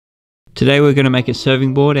Today we're going to make a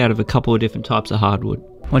serving board out of a couple of different types of hardwood.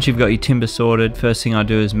 Once you've got your timber sorted, first thing I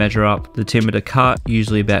do is measure up the timber to cut,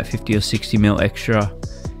 usually about 50 or 60 mil extra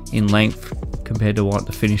in length compared to what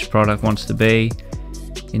the finished product wants to be.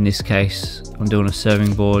 In this case, I'm doing a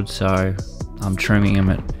serving board, so I'm trimming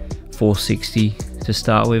them at 460 to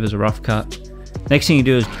start with as a rough cut. Next thing you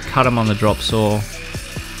do is cut them on the drop saw.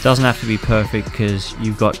 It doesn't have to be perfect because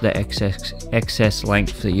you've got the excess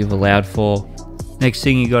length that you've allowed for. Next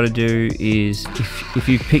thing you got to do is, if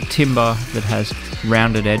you pick timber that has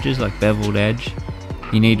rounded edges, like beveled edge,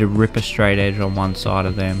 you need to rip a straight edge on one side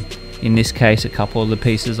of them. In this case, a couple of the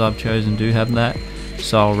pieces I've chosen do have that,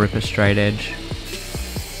 so I'll rip a straight edge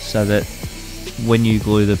so that when you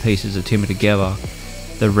glue the pieces of timber together,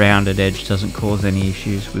 the rounded edge doesn't cause any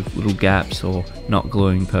issues with little gaps or not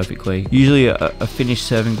gluing perfectly. Usually a finished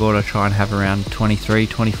serving board I try and have around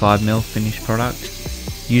 23-25 mil finished product.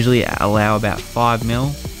 Usually allow about 5 mil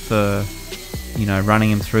for,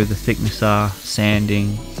 running them through the thicknesser,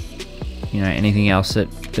 sanding, anything else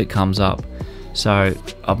that comes up. So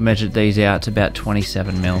I've measured these out to about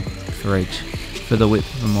 27 mil for each, for the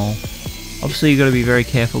width of them all. Obviously you've got to be very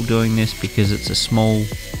careful doing this because it's a small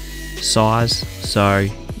size, so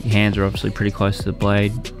your hands are obviously pretty close to the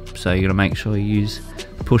blade, so you got to make sure you use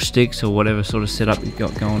push sticks or whatever sort of setup you've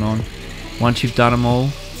got going on. Once you've done them all,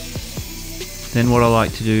 then what I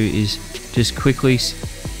like to do is just quickly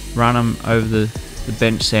run them over the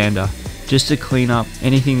bench sander just to clean up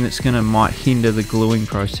anything that's might hinder the gluing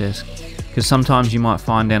process, because sometimes you might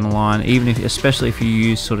find down the line, especially if you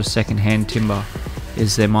use sort of second-hand timber,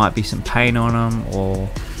 is there might be some paint on them or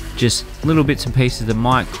just little bits and pieces that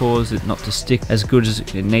might cause it not to stick as good as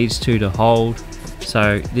it needs to hold.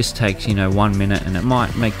 So this takes 1 minute and it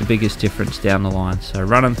might make the biggest difference down the line. So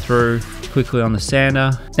run them through quickly on the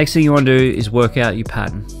sander. Next thing you want to do is work out your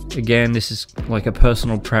pattern. Again, this is like a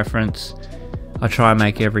personal preference. I try and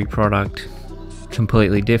make every product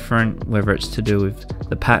completely different, whether it's to do with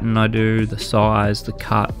the pattern I do, the size, the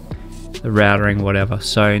cut, the routering, whatever.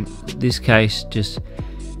 So in this case, just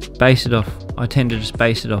base it off. I tend to just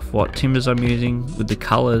base it off what timbers I'm using with the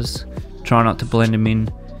colors. Try not to blend them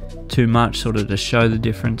in too much, sort of to show the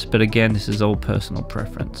difference, but again, this is all personal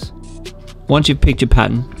preference. Once you've picked your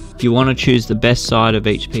pattern, you want to choose the best side of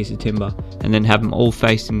each piece of timber and then have them all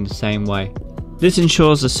facing the same way. This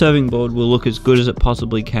ensures the serving board will look as good as it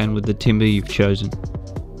possibly can with the timber you've chosen.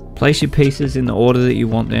 Place your pieces in the order that you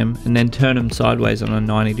want them and then turn them sideways on a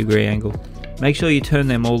 90-degree angle. Make sure you turn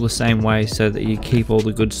them all the same way so that you keep all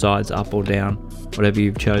the good sides up or down, whatever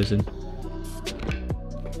you've chosen.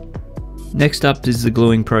 Next up is the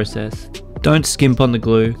gluing process. Don't skimp on the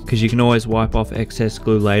glue because you can always wipe off excess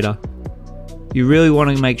glue later. You really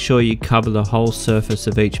want to make sure you cover the whole surface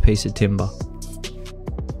of each piece of timber.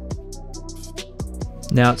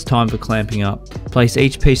 Now it's time for clamping up. Place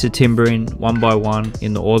each piece of timber in one by one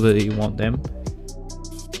in the order that you want them,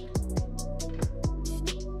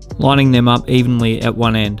 lining them up evenly at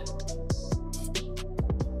one end.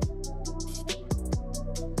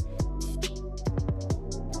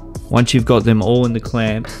 Once you've got them all in the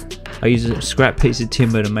clamps, I use a scrap piece of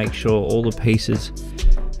timber to make sure all the pieces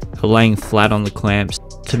are laying flat on the clamps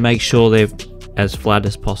to make sure they're as flat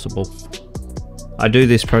as possible. I do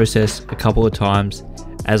this process a couple of times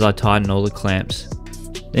as I tighten all the clamps.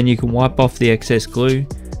 Then you can wipe off the excess glue.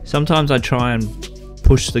 Sometimes I try and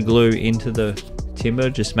push the glue into the timber,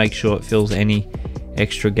 just make sure it fills any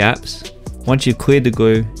extra gaps. Once you've cleared the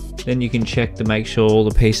glue, then you can check to make sure all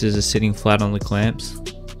the pieces are sitting flat on the clamps.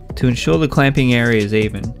 To ensure the clamping area is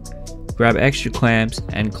even, grab extra clamps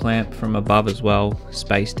and clamp from above as well,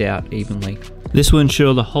 spaced out evenly. This will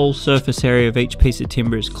ensure the whole surface area of each piece of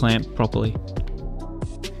timber is clamped properly.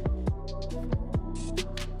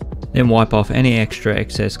 Then wipe off any extra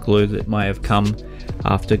excess glue that may have come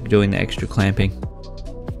after doing the extra clamping.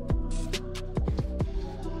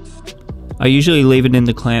 I usually leave it in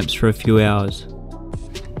the clamps for a few hours.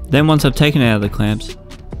 Then once I've taken it out of the clamps,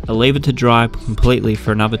 I leave it to dry completely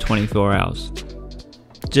for another 24 hours.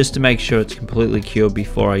 Just to make sure it's completely cured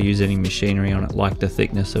before I use any machinery on it, like the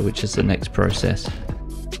thicknesser, which is the next process.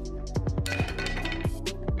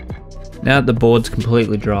 Now that the board's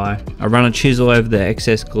completely dry, I run a chisel over the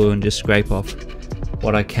excess glue and just scrape off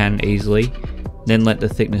what I can easily, then let the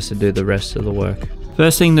thicknesser do the rest of the work.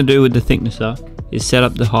 First thing to do with the thicknesser is set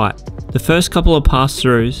up the height. The first couple of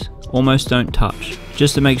pass-throughs almost don't touch,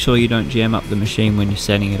 just to make sure you don't jam up the machine when you're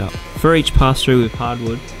setting it up. For each pass-through with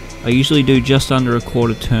hardwood, I usually do just under a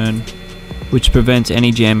quarter turn, which prevents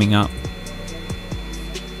any jamming up.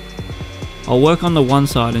 I'll work on the one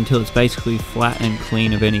side until it's basically flat and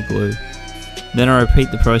clean of any glue. Then I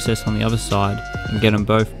repeat the process on the other side and get them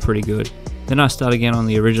both pretty good. Then I start again on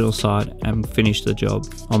the original side and finish the job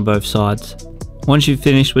on both sides. Once you've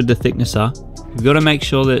finished with the thicknesser, you've got to make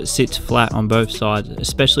sure that it sits flat on both sides,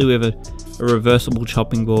 especially with a reversible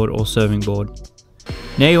chopping board or serving board.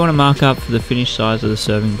 Now you want to mark up for the finished size of the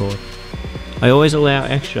serving board. I always allow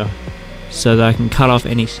extra so that I can cut off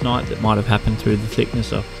any snite that might have happened through the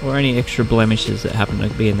thicknesser or any extra blemishes that happen to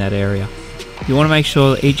be in that area. You want to make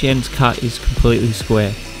sure that each end's cut is completely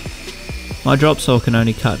square. My drop saw can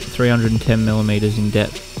only cut 310mm in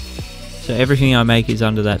depth, so everything I make is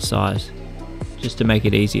under that size, just to make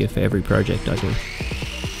it easier for every project I do.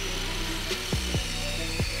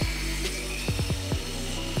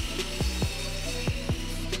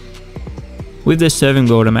 With this serving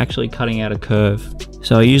board I'm actually cutting out a curve,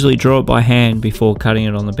 so I usually draw it by hand before cutting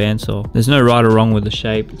it on the bandsaw. There's no right or wrong with the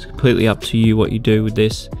shape, it's completely up to you what you do with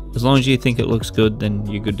this. As long as you think it looks good, then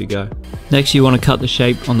you're good to go. Next you want to cut the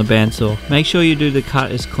shape on the bandsaw. Make sure you do the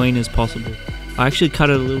cut as clean as possible. I actually cut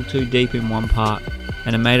it a little too deep in one part,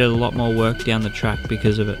 and it made it a lot more work down the track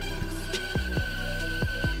because of it.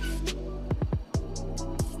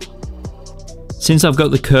 Since I've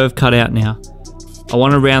got the curve cut out now, I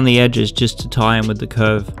want to round the edges just to tie in with the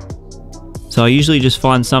curve. So I usually just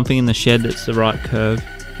find something in the shed that's the right curve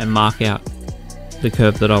and mark out the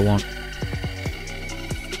curve that I want.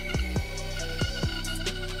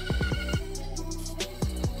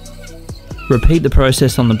 Repeat the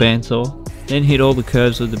process on the bandsaw, then hit all the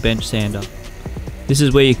curves with the bench sander. This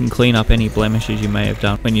is where you can clean up any blemishes you may have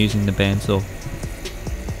done when using the bandsaw.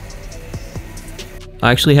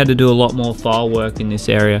 I actually had to do a lot more file work in this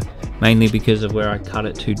area, mainly because of where I cut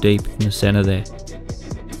it too deep in the center there.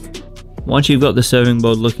 Once you've got the serving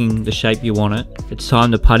board looking the shape you want it, it's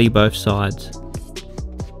time to putty both sides.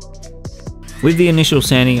 With the initial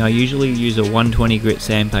sanding I usually use a 120 grit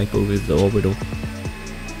sandpaper with the orbital.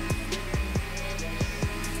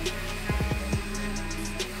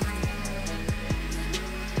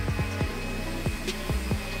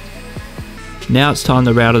 Now it's time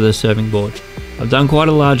to router the serving board. I've done quite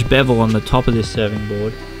a large bevel on the top of this serving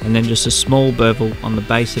board and then just a small bevel on the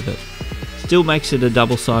base of it. Still makes it a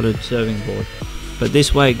double-sided serving board, but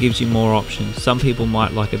this way it gives you more options. Some people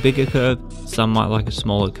might like a bigger curve, some might like a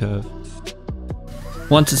smaller curve.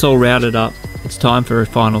 Once it's all routed up, it's time for a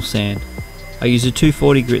final sand. I use a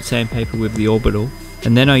 240 grit sandpaper with the orbital,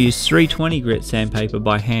 and then I use 320 grit sandpaper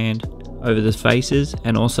by hand over the faces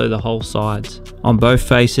and also the whole sides, on both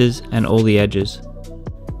faces and all the edges.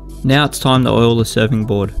 Now it's time to oil the serving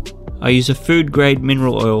board. I use a food grade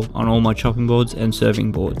mineral oil on all my chopping boards and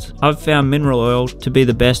serving boards. I've found mineral oil to be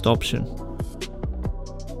the best option.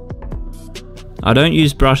 I don't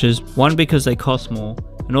use brushes, one because they cost more,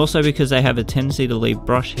 and also because they have a tendency to leave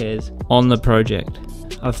brush hairs on the project.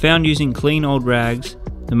 I've found using clean old rags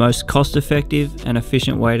the most cost effective and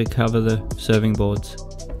efficient way to cover the serving boards.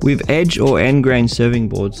 With edge or end grain serving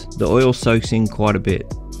boards, the oil soaks in quite a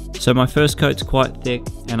bit. So my first coat's quite thick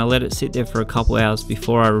and I let it sit there for a couple hours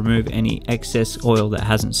before I remove any excess oil that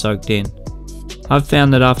hasn't soaked in. I've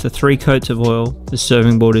found that after 3 coats of oil, the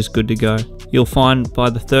serving board is good to go. You'll find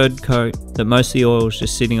by the 3rd coat that most of the oil is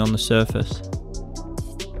just sitting on the surface.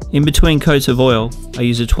 In between coats of oil, I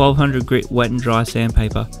use a 1200 grit wet and dry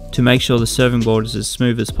sandpaper to make sure the serving board is as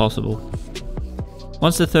smooth as possible.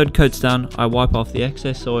 Once the 3rd coat's done, I wipe off the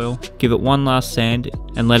excess oil, give it one last sand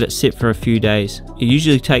and let it sit for a few days. It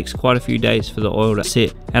usually takes quite a few days for the oil to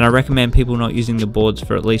sit, and I recommend people not using the boards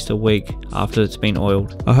for at least a week after it's been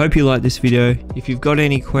oiled. I hope you liked this video. If you've got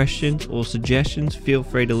any questions or suggestions, feel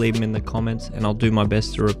free to leave them in the comments and I'll do my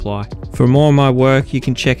best to reply. For more of my work, you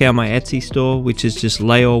can check out my Etsy store, which is just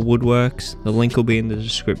Layor Woodworks. The link will be in the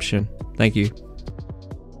description. Thank you.